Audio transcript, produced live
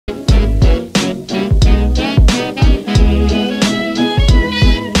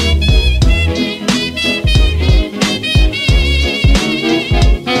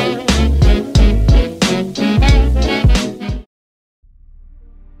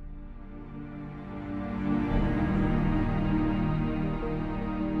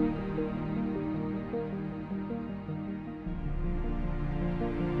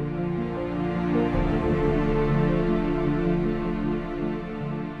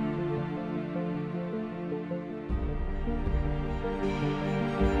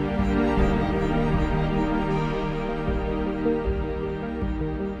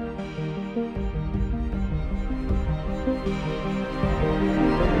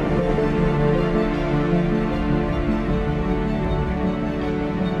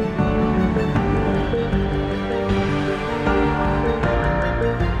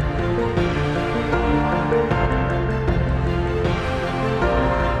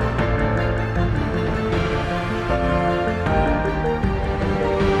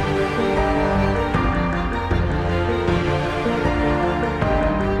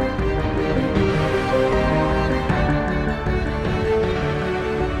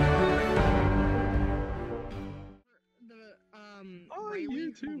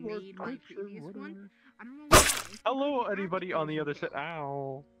made my previous one. I don't know why. Hello, anybody on the other side.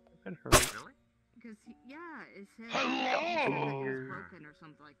 Ow. That hurt. Really? Because, yeah, it said Hello! it was broken or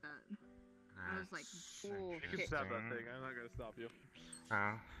something like that. I was like, bullshit. You can stab that thing. I'm not gonna stop you.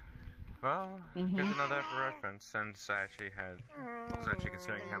 Oh. Well, good to know that for reference, since I was actually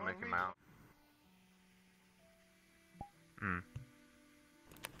considering how to make him out.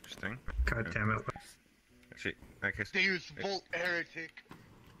 Interesting. God damn it. Actually, okay. Deus Volt Heretic.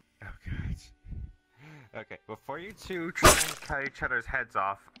 Oh god. Okay, before you two try and cut each other's heads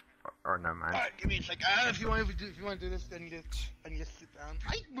off, or no mind. Alright, give me a second. If you want to do this, then you just sit down.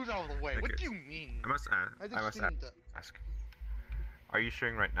 I moved out of the way. Okay. What do you mean? I must ask. Are you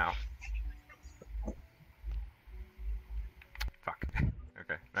shooting right now? Fuck.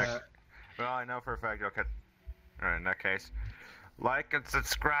 Okay. Next. Well, I know for a fact you'll cut. Alright, in that case, like and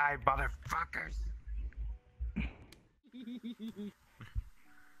subscribe, motherfuckers.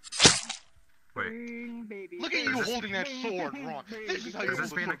 Wait. Baby. Look at you holding that sword, Ron. This is how you Does this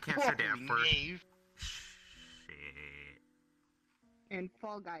hold a mean I sword can't say the properly, F word? knave. Shit. And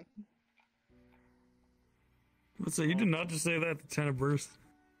Fall Guy. Let's say you did not just say that to Tenebris.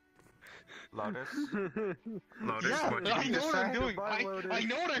 Lotus? Lotus, Yeah, what did I you know just what I'm say? doing. I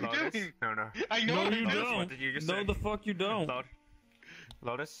know what I'm Lotus? doing. No. I know No, what you I'm doing. don't. What did you just No, say? the fuck you don't.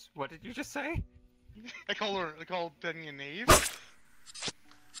 Lotus, what did you just say? I call Denny a knave.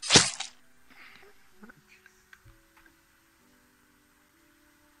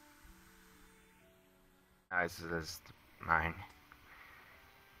 This is mine.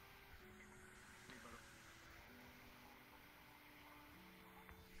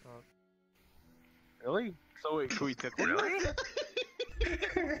 Really? So wait, can we tickle you? Really?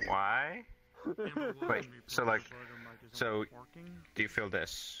 Why? Wait, so like, so do you feel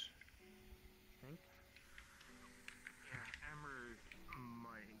this?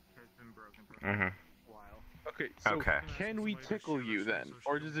 Okay, so Okay. can we tickle you then?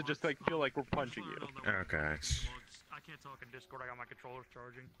 Or does it just like feel like we're punching you? Okay. I can't talk in Discord, I got my controllers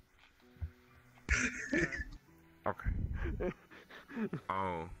charging. Okay.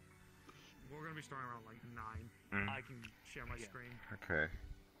 Oh. We're gonna be starting around like 9. I can share my screen. Okay.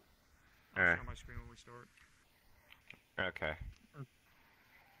 I'll share my screen when we start. Okay.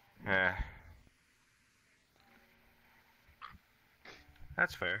 Yeah.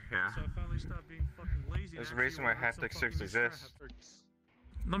 That's fair, yeah. So I finally stopped being fucking lazy. There's a reason why haptic sticks exist.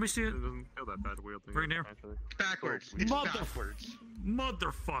 Let me see it. It doesn't feel that bad wielding. Right here. Backwards. It's backwards.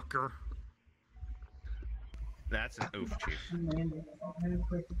 Motherfucker. That's an oof, chief.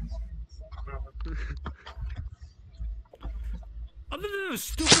 Other than a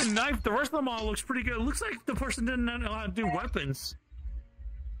stupid knife, the rest of them all looks pretty good. It looks like the person didn't know how to do weapons.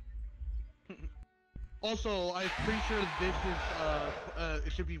 Also, I'm pretty sure this is,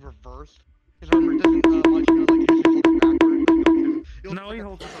 it should be reversed. His armor doesn't, much, like, usually hold it backwards. No, he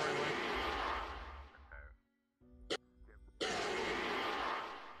holds it the right way.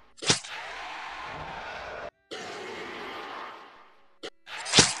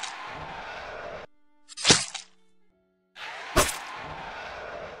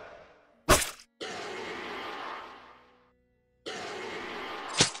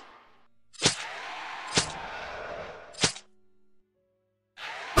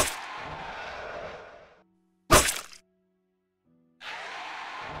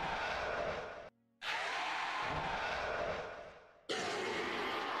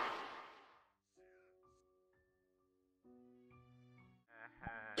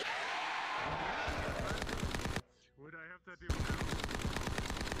 What I have to do now?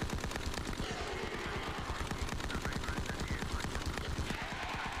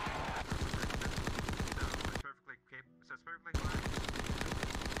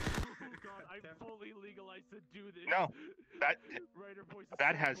 God, I'm fully legalized to do this. No,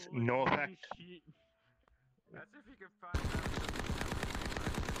 that has no effect. That's if you can find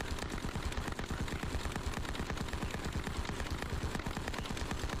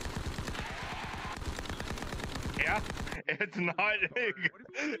Yeah, it's not.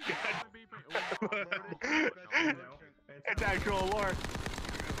 It's actual lore.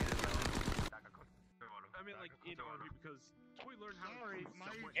 I mean, like, in army, because we learned how Sorry, to my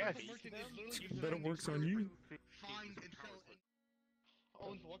Yes. merchant is literally Better works on you. Find and sell it.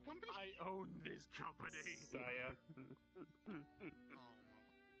 Owns what company? I own this company.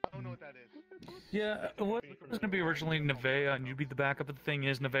 I don't know what that is. Yeah, what was going to be originally Nevea, and you'd be the backup, but the thing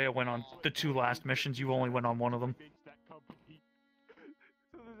is, Nevea went on the 2 last missions, you only went on one of them.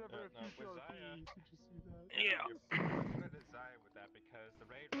 Yeah. with that because the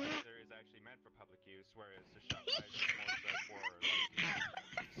raid racer is actually meant for public use, whereas the shot is more so for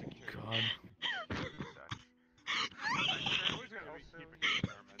like God.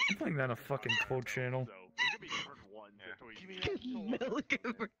 I'm playing that on a fucking quote channel. Milk.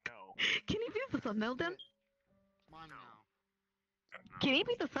 Can you be the thumbnail then? Mine now. Can you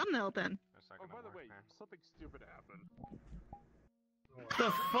be the thumbnail then? Oh, by the way, something stupid happened.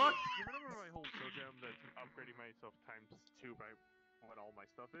 The fuck? You remember my whole program that's upgrading myself ×2 by what all my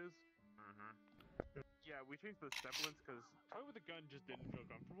stuff is? Yeah, we changed the semblance because toy with a gun just didn't feel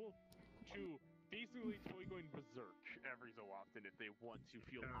comfortable. To basically toy going berserk every so often if they want to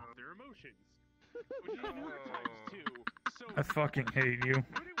feel off their emotions. Which is more ×2. So I fucking hate you.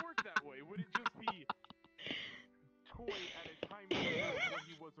 would it work that way? Would it just be toy at a time when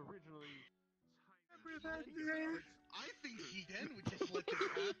he was originally? I think he then would just let this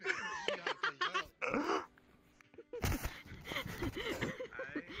happen and see how it plays out.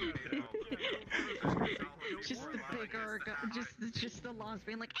 Just the bigger, just the laws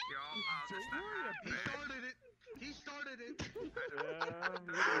being like, He started it. He started it.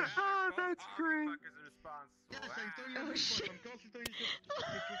 Oh, that's great. Yes, I'm 30 years old. I'm close to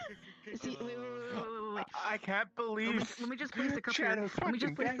 30 see, wait. I can't believe. Let me just place the cup here. Let me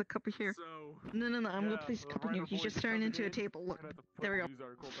just place the cup here. So, No, I'm gonna place the cup in here. He's just turned into a table. Look, there we go.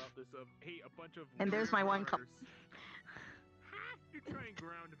 Hey, a bunch of And there's my wine cup. You're trying to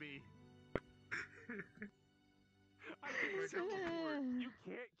ground me. I can't before. You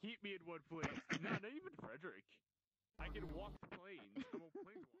can't keep me in one place. No, not even Frederick. I can walk planes. I'm a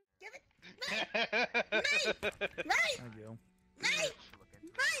plane There you go.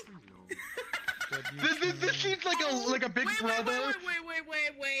 This seems like a big brother.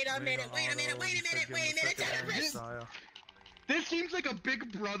 Wait a minute. Tenebris. This seems like a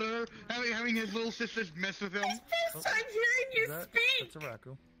big brother having his little sisters mess with him. First time hearing you speak. That's a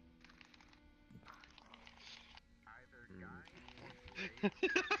raccoon.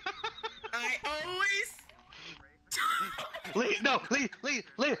 I always. No,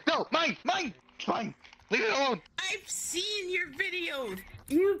 mine, fine, leave it alone. I've seen your videos.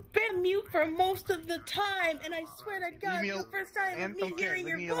 You've been mute for most of the time, and I swear to God, it's the first time of me hearing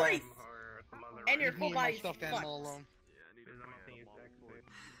your voice. And your full body stuffed animal alone.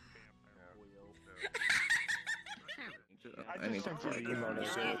 I need to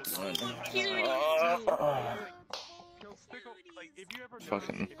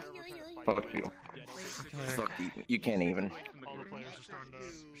fucking fuck you. Fuck you. You can't even. All the players are starting to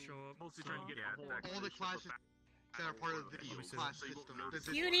show up. Mostly trying to get All the classes that are part of the class system.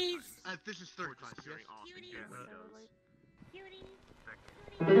 Cuties. This is third class, yes? Cuties.